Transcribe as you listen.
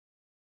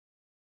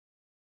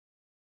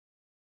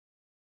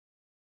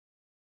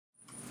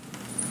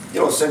You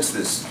know, since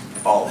this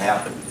all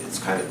happened, it's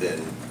kind of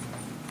been,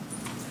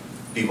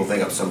 people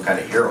think I'm some kind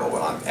of hero,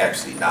 well, I'm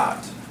actually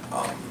not.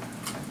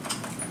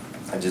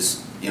 I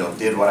just, you know,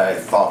 did what I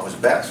thought was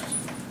best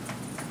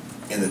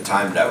in the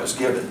time that I was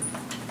given.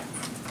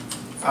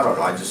 I don't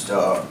know, I just,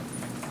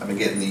 I've been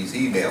getting these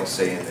emails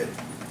saying that,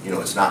 you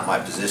know, it's not my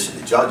position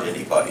to judge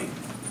anybody.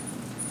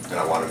 And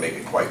I want to make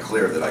it quite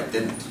clear that I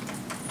didn't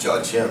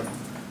judge him.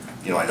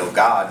 You know, I know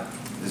God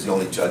is the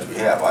only judge we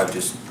have. I've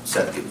just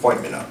set the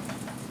appointment up.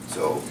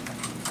 So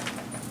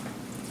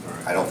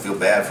I don't feel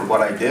bad for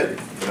what I did,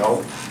 you know.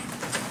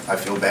 I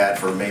feel bad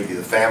for maybe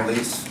the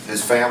families,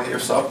 his family or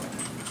something.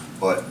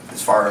 But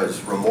as far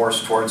as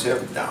remorse towards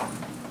him, no.